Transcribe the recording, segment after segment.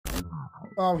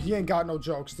Oh, he ain't got no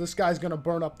jokes. This guy's gonna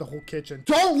burn up the whole kitchen.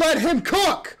 Don't let him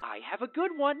cook! I have a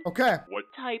good one. Okay. What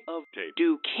type of tape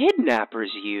do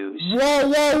kidnappers use? Whoa,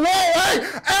 whoa,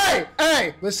 whoa!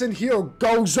 Hey! Listen here,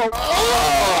 Gozo.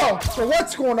 Oh! So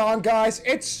what's going on, guys?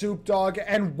 It's Soup Dog,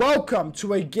 and welcome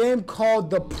to a game called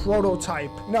The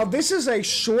Prototype. Now, this is a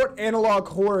short analog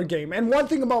horror game, and one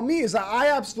thing about me is that I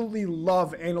absolutely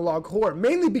love analog horror,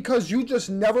 mainly because you just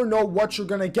never know what you're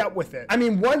gonna get with it. I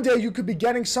mean, one day you could be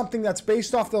getting something that's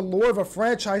based off the lore of a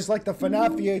franchise like the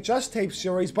FNaf VHS tape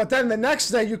series, but then the next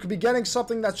day you could be getting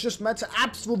something that's just meant to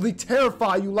absolutely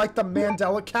terrify you like the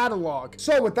Mandela catalog.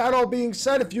 So with that all being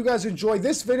said, if you guys enjoy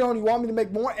this video and you want me to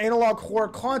make more analog horror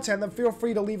content, then feel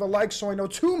free to leave a like so I know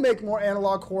to make more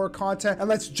analog horror content, and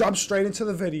let's jump straight into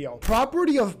the video.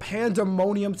 Property of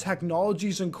Pandemonium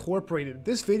Technologies Incorporated.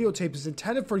 This videotape is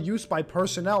intended for use by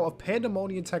personnel of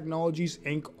Pandemonium Technologies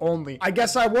Inc. only. I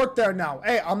guess I work there now.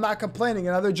 Hey, I'm not complaining.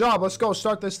 Another job. Let's go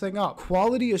start this thing up.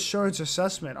 Quality Assurance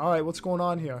Assessment. All right, what's going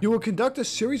on here? You will conduct a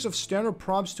series of standard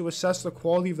prompts to assess the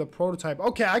quality of the prototype.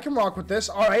 Okay, I can rock with this.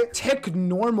 All right. Tick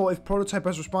normal if prototype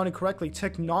has responded correctly.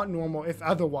 Tick not normal if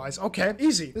otherwise. Okay,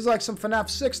 easy. This is like some FNAF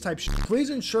 6 type shit. Please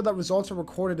ensure that results are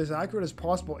recorded as accurate as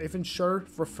possible. If unsure,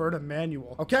 refer to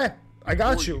manual. Okay, I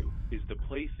got you. Is the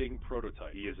Plaything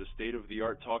prototype. He is a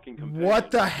state-of-the-art talking companion.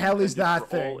 What the hell is that for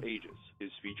thing? all ages. His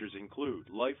features include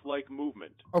lifelike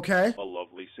movement. Okay. A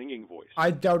lovely singing voice. I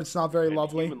doubt it's not very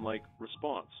lovely. Human-like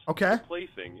response. Okay. The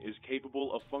Plaything is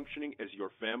capable of functioning as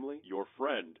your family, your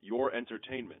friend, your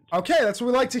entertainment. Okay, that's what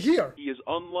we like to hear. He is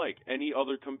unlike any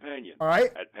other companion. All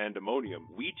right. At Pandemonium,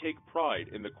 we take pride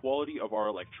in the quality of our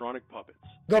electronic puppets.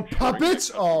 The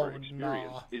puppets? Oh,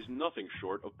 no. Is nothing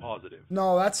short of positive.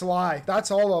 No, that's a lie. That's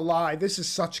all a lie. This is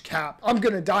such cap. I'm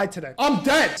gonna die today. I'm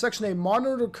dead. Section A,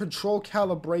 monitor control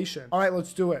calibration. All right,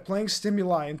 let's do it. Playing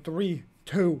stimuli in 3,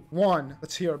 2, 1.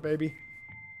 Let's hear it, baby.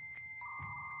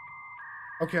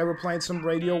 Okay, we're playing some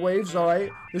radio waves. All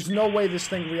right. There's no way this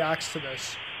thing reacts to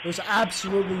this. There's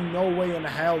absolutely no way in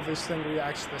hell this thing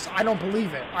reacts to this. I don't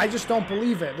believe it. I just don't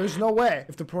believe it. There's no way.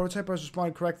 If the prototype has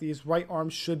responded correctly, his right arm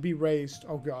should be raised.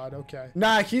 Oh, God. Okay.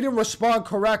 Nah, he didn't respond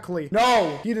correctly.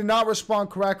 No, he did not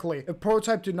respond correctly. If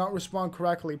prototype did not respond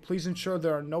correctly, please ensure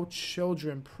there are no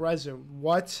children present.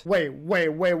 What? Wait. What?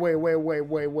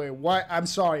 I'm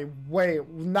sorry. Wait.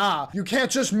 Nah. You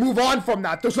can't just move on from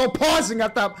that. There's no pausing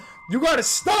at that. You gotta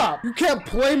stop. You can't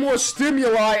play more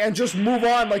stimuli and just move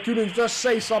on like you didn't just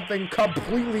say something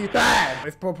completely bad.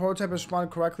 If prototype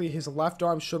responded correctly, his left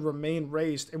arm should remain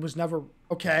raised. It was never...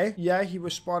 Okay. Yeah, he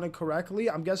responded correctly.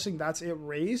 I'm guessing that's it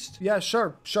raised. Yeah,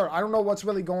 sure. I don't know what's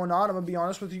really going on. I'm gonna be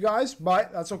honest with you guys,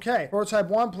 but that's okay. Prototype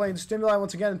 1 playing stimuli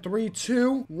once again in 3,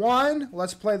 2, 1.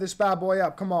 Let's play this bad boy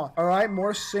up. Come on. All right,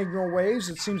 more signal waves.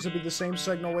 It seems to be the same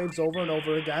signal waves over and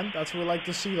over again. That's what we like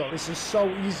to see, though. This is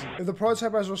so easy. If the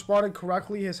prototype has responded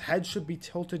correctly, his head should be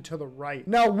tilted to the right.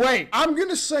 Now, wait. I'm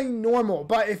gonna say normal,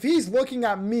 but if he's looking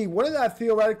at me, wouldn't that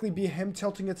theoretically be him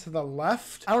tilting it to the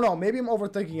left? I don't know. Maybe I'm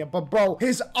overthinking it, but bro,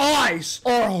 his eyes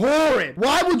are horrid.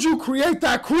 Why would you create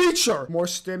that creature? More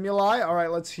stimuli. All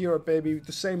right, let's hear it, baby.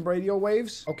 The same radio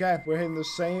waves. Okay, we're hitting the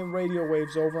same radio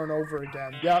waves over and over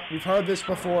again. Yep, we've heard this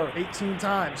before 18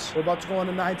 times. We're about to go on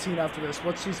to 19 after this.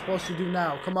 What's he supposed to do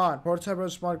now? Come on. Prototype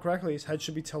responded correctly. His head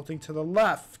should be tilting to the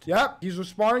left. Yep, he's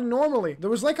responding normally. There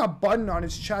was like a button on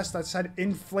his chest that said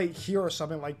inflate here or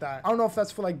something like that. I don't know if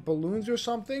that's for like balloons or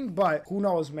something, but who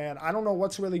knows, man. I don't know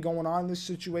what's really going on in this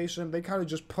situation. They kind of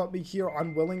just put me here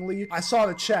unwillingly. I saw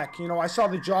the check, you know, I saw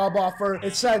the job offer.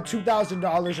 It said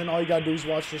 $2,000 and all you gotta do is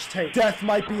watch this tape. Death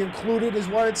might be included is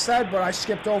what it said, but I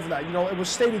skipped over that. You know, it was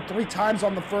stated 3 times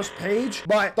on the first page,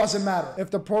 but doesn't matter. If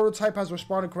the prototype has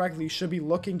responded correctly, he should be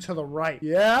looking to the right.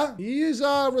 Yeah, he's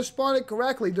responded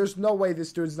correctly. There's no way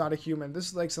this dude's not a human. This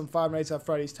is like some Five Nights at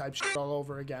Freddy's type shit all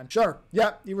over again. Sure,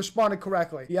 yep, he responded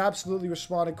correctly. He absolutely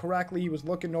responded correctly. He was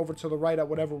looking over to the right at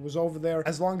whatever was over there.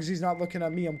 As long as he's not looking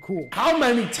at me, I'm cool. How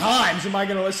many times am I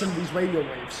gonna listen to these radio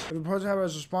waves? If the prototype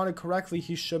has responded correctly,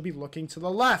 he should be looking to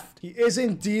the left. He is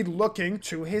indeed looking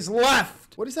to his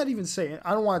left. What does that even say?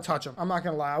 I don't want to touch him. I'm not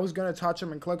gonna lie. I was gonna touch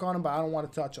him and click on him, but I don't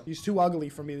want to touch him. He's too ugly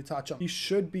for me to touch him. He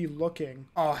should be looking.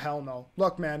 Oh, hell no.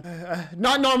 Look, man.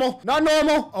 Not normal. Not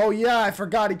normal. Oh, yeah, I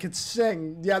forgot he could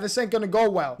sing. Yeah, this ain't gonna go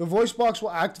well. The voice box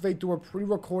will activate through a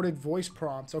pre-recorded voice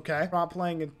prompt, okay? Prompt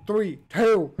playing in 3,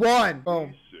 2, 1.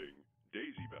 Boom.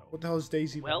 Daisy Bell. What the hell is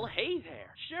Daisy Bell? Well, hey there.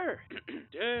 Sure.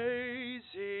 Daisy,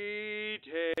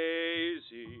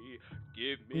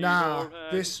 give me nah, your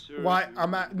this, answer. why,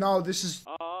 no, this is,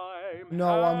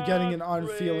 no, I'm getting an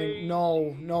unfeeling,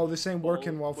 no, this ain't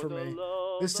working well for me.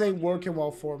 This ain't working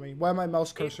well for me. Why my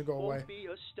mouse cursor go away? Be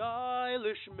a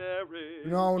stylish marriage.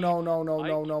 No, no, no, no,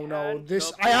 no, no, no. can't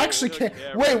This, I actually afford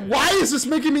can't. a Wait, why is this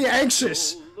making me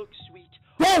anxious? Oh, look sweet.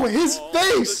 Bro, his on the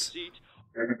face! seat.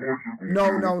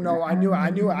 No, no, no. I knew it.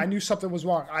 I knew something was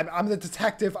wrong. I'm the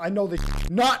detective. I know this.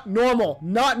 Not normal.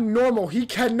 Not normal. He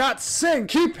cannot sing.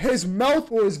 Keep his mouth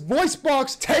or his voice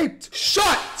box taped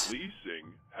shut. Please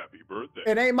sing Happy Birthday.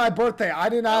 It ain't my birthday. I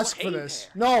didn't ask for hey this.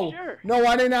 there. No. Sure. No,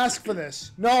 I didn't ask for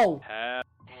this. No. And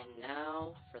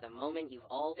Now, for the moment you've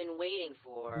all been waiting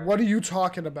for. What are you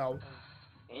talking about?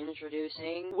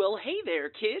 Introducing. Well, hey there,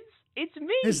 kids. It's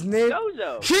me, His name-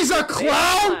 Gozo. He's a the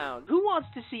clown? Who wants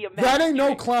to see a magic That ain't no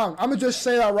trick? clown. I'm gonna just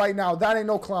say that right now. That ain't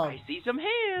no clown. I see some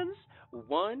hands.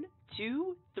 1,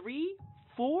 2, 3,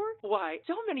 4. Why,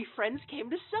 so many friends came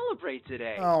to celebrate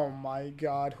today. Oh my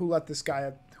God. Who let this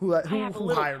guy? Who I have a who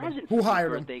little hired him? present Who for you,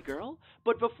 hired him? birthday girl.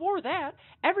 But before that,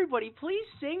 everybody please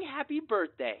sing happy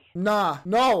birthday. Nah,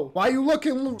 no. Why are you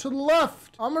looking to the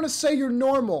left? I'm gonna say you're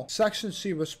normal. Section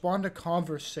C, respond to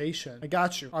conversation. I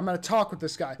got you. I'm gonna talk with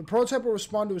this guy. The prototype will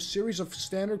respond to a series of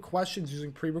standard questions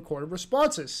using pre-recorded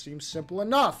responses. Seems simple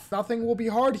enough. Nothing will be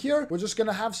hard here. We're just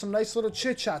gonna have some nice little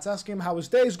chit-chats, asking him how his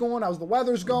day's going, how's the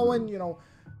weather's going, you know.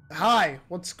 Hi,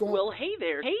 what's going on? Well, hey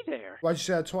there, hey there. Why'd you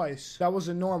say that twice? That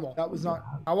wasn't normal. That was not...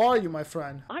 How are you, my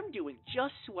friend? I'm doing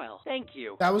just swell. Thank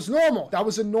you. That was normal. That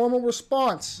was a normal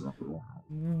response.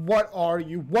 What are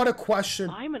you? What a question.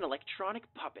 I'm an electronic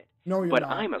puppet. No, you're but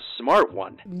not. I'm a smart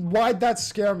one. Why'd that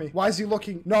scare me? Why is he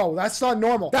looking? No, that's not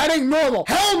normal. That ain't normal.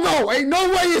 Hell no! Ain't no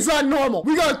way it's not normal.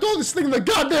 We gotta throw this thing in the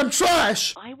goddamn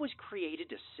trash. I was created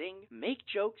to sing, make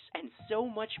jokes, and so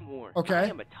much more. Okay. I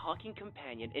am a talking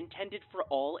companion intended for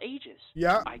all ages.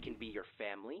 Yeah. I can be your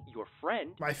family, your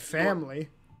friend. My family?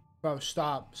 Bro,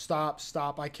 stop. Stop.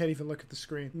 Stop. I can't even look at the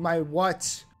screen. My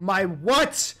what? My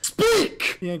what?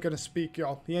 Speak! He ain't gonna speak,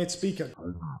 yo. He ain't speaking.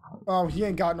 Oh, he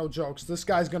ain't got no jokes. This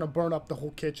guy's gonna burn up the whole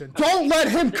kitchen. Don't let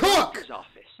him The cook! doctor's office,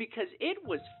 because it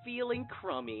was feeling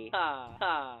crummy. Ha,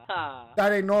 ha, ha.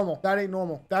 That ain't normal. That ain't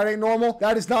normal. That ain't normal.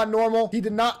 That is not normal. He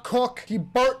did not cook. He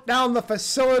burnt down the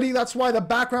facility. That's why the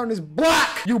background is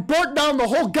black. You burnt down the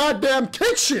whole goddamn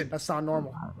kitchen. That's not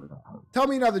normal. Tell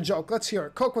me another joke. Let's hear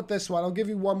it. Cook with this one. I'll give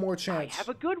you one more I chance. have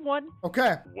a good one.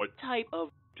 Okay. What Type of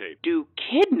tape? do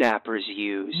kidnappers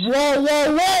use? Whoa,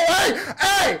 whoa, whoa, hey,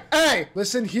 hey, hey!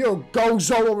 Listen here,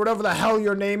 Gozo, or whatever the hell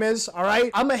your name is,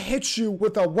 alright? I'ma hit you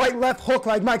with a right-left hook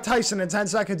like Mike Tyson in 10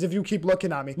 seconds if you keep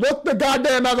looking at me. Look the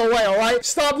goddamn other way, alright?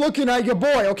 Stop looking at your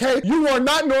boy, okay? You are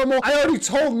not normal. I already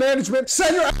told management,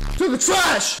 send your ass to the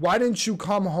trash! Why didn't you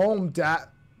come home, Dad?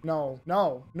 No,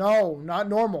 no, no, not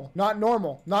normal, not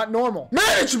normal, not normal.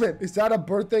 Management! Is that a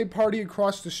birthday party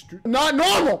across the street? Not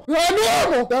normal, not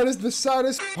normal! That is the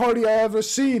saddest party I ever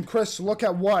seen. Chris, look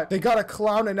at what? They got a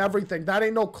clown and everything. That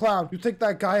ain't no clown. You think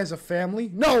that guy has a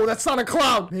family? No, that's not a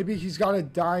clown. Maybe he's got a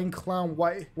dying clown.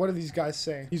 What are these guys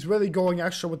saying? He's really going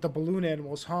extra with the balloon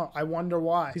animals, huh? I wonder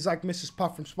why. He's like Mrs.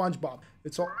 Puff from SpongeBob.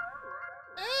 It's all...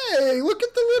 Hey, look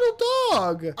at the little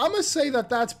dog. I'm gonna say that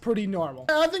that's pretty normal.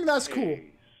 I think that's cool. Hey,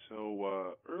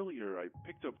 so, earlier I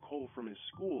picked up Cole from his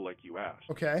school like you asked.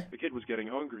 Okay. The kid was getting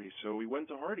hungry, so we went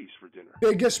to Hardee's for dinner.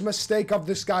 Biggest mistake of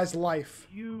this guy's life.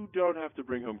 You don't have to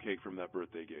bring home cake from that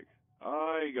birthday gig.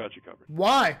 I got you covered.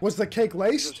 Why? Was the cake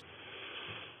laced?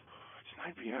 It's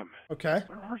 9 p.m. Okay.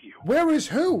 Where are you? Where is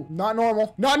who? Not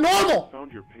normal. Not normal!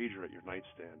 Found your pager at your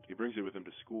nightstand. He brings it with him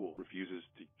to school. Refuses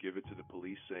to give it to the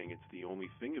police, saying it's the only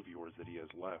thing of yours that he has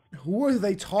left. Who are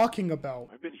they talking about?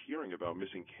 I've been hearing about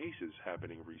missing cases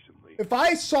happening recently. If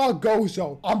I saw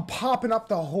Gozo, I'm popping up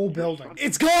the whole building.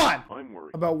 It's gone! I'm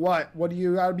worried. About what? What do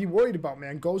you gotta be worried about,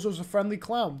 man? Gozo's a friendly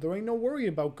clown. There ain't no worry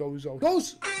about Gozo.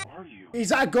 Gozo... Where are you?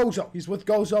 He's at Gozo. He's with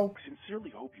Gozo. I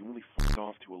sincerely hope you only f***ed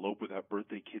off to elope with that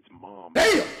birthday kid's mom.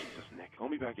 Damn! Jesus, Nick. Call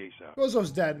me back ASAP.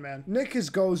 Gozo's dead, man. Nick is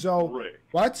Gozo. Rick.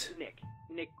 What?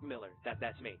 Nick Miller.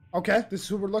 That's me. Okay, this is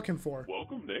who we're looking for.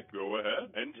 Welcome, Nick. Go ahead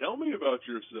and tell me about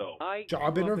yourself. I Job grew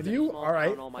up in a interview? small All right,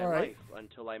 town all my all right. life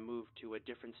until I moved to a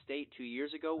different state 2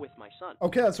 years ago with my son.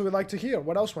 Okay, that's what we'd like to hear.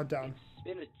 What else went down? It's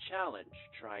been a challenge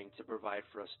trying to provide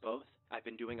for us both. I've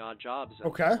been doing odd jobs.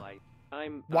 Okay. until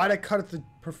I'm Why'd I cut at the...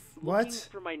 looking What?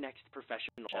 for my next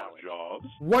professional Odd challenge. jobs?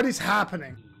 What is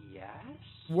happening? Yes?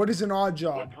 What is an odd What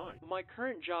job? kind? My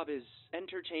current job is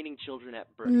entertaining children at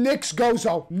birth. Nick's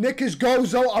Gozo. Nick is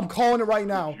Gozo. I'm calling it right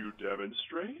now. You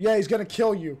demonstrate? Yeah, he's gonna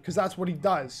kill you, because that's what he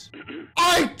does.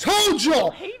 I told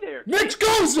you! Hey there, Nick's kid.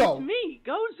 Gozo! It's me,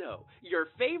 Gozo, your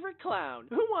favorite clown.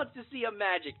 Who wants to see a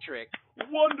magic trick?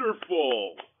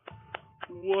 Wonderful!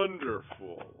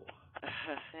 Wonderful.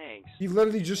 Thanks. He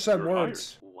literally just said You're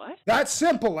words. What? That's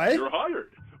simple, eh? You're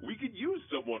hired. We could use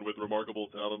someone someone with remarkable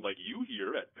talent like you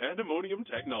here at Pandemonium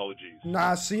Technologies.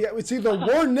 Nah, see, it's either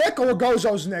we're Nick or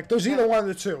Gozo's Nick. There's either one of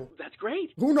the two. That's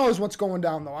great. Who knows what's going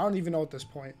down, though? I don't even know at this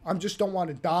point. I just don't want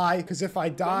to die, because if I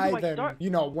die, then, you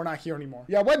know, we're not here anymore.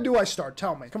 Yeah, when do I start?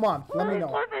 Tell me. Come on, let me know.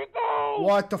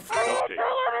 What the f- Okay,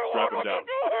 strap him down.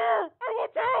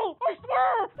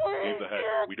 Leave the head.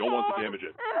 We don't want to damage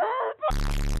it.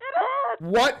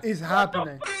 What is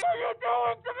happening?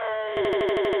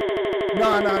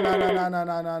 No.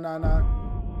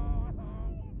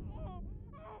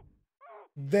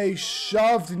 They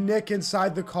shoved Nick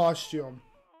inside the costume.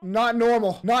 Not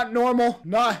normal. Not normal.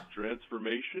 Not.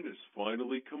 Transformation is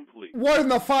finally complete. What in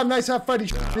the Five Nights at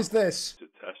Freddy's is this? To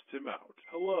test him out.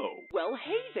 Hello. Well,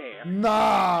 hey there.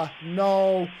 Nah.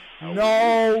 No.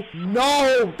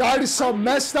 That is so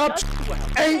messed up.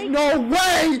 Ain't no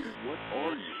way. What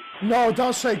are you? No,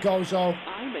 don't say Gozo.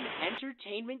 I'm an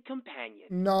entertainment companion.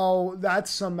 No, that's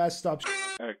some messed up.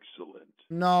 Excellent.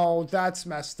 No, that's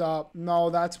messed up.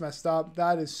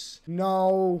 That is...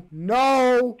 No.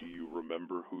 Do you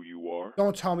remember who you are?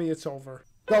 Don't tell me it's over.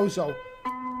 Gozo.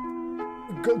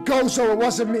 Gozo, it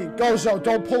wasn't me. Gozo,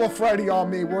 don't pull a Freddy on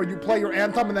me where you play your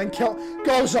anthem and then kill...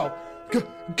 Gozo!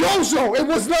 Gozo, it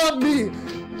was not me!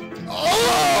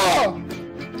 Oh!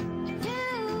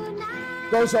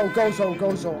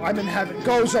 Gozo, I'm in heaven.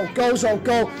 Gozo,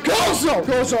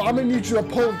 Gozo, I'm gonna need you to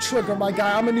pull the trigger, my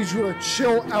guy. I'm gonna need you to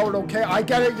chill out, okay? I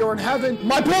get it, you're in heaven.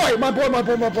 My boy,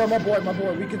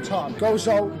 we can talk.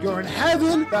 Gozo, you're in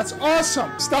heaven. That's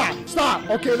awesome. Stop.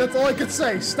 Okay, that's all I can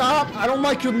say. Stop. I don't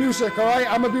like your music, all right?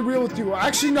 I'm gonna be real with you.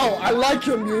 Actually, no, I like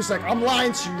your music. I'm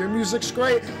lying to you. Your music's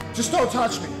great. Just don't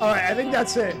touch me. All right, I think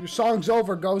that's it. Your song's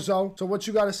over, Gozo. So what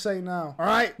you gotta say now? All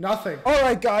right, nothing. All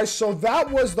right, guys, so that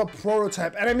was the prototype.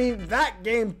 And I mean, that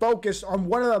game focused on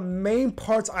one of the main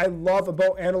parts I love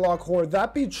about analog horror,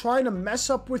 that be trying to mess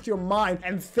up with your mind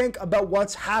and think about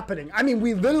what's happening. I mean,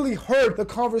 we literally heard the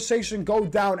conversation go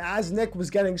down as Nick was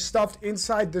getting stuffed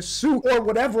inside the suit or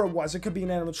whatever it was. It could be an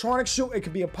animatronic suit, it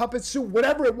could be a puppet suit,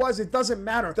 whatever it was, it doesn't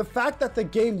matter. The fact that the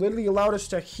game literally allowed us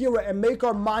to hear it and make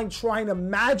our mind try and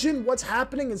imagine what's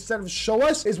happening instead of show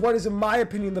us is what is, in my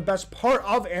opinion, the best part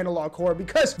of analog horror,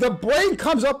 because the brain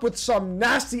comes up with some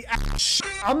nasty ass.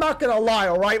 I'm not gonna lie,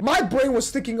 all right? My brain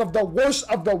was thinking of the worst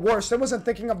of the worst. It wasn't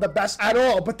thinking of the best at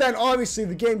all. But then obviously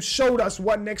the game showed us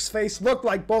what Nick's face looked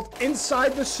like, both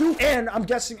inside the suit and I'm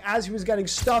guessing as he was getting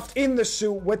stuffed in the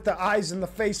suit with the eyes and the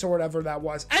face or whatever that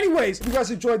was. Anyways, if you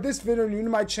guys enjoyed this video and you're new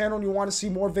to my channel and you want to see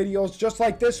more videos just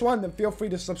like this one, then feel free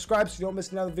to subscribe so you don't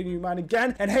miss another video of mine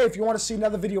again. And hey, if you want to see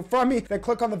another video from me, then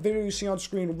click on the video you see on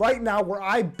screen right now where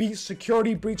I beat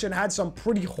security breach and had some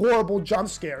pretty horrible jump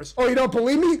scares. Oh, you don't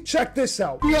believe me? Check this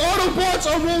out. The Autobots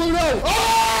are rolling out.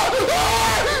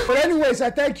 But anyways,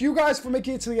 I thank you guys for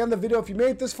making it to the end of the video. If you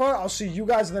made it this far, I'll see you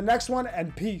guys in the next one,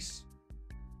 and peace.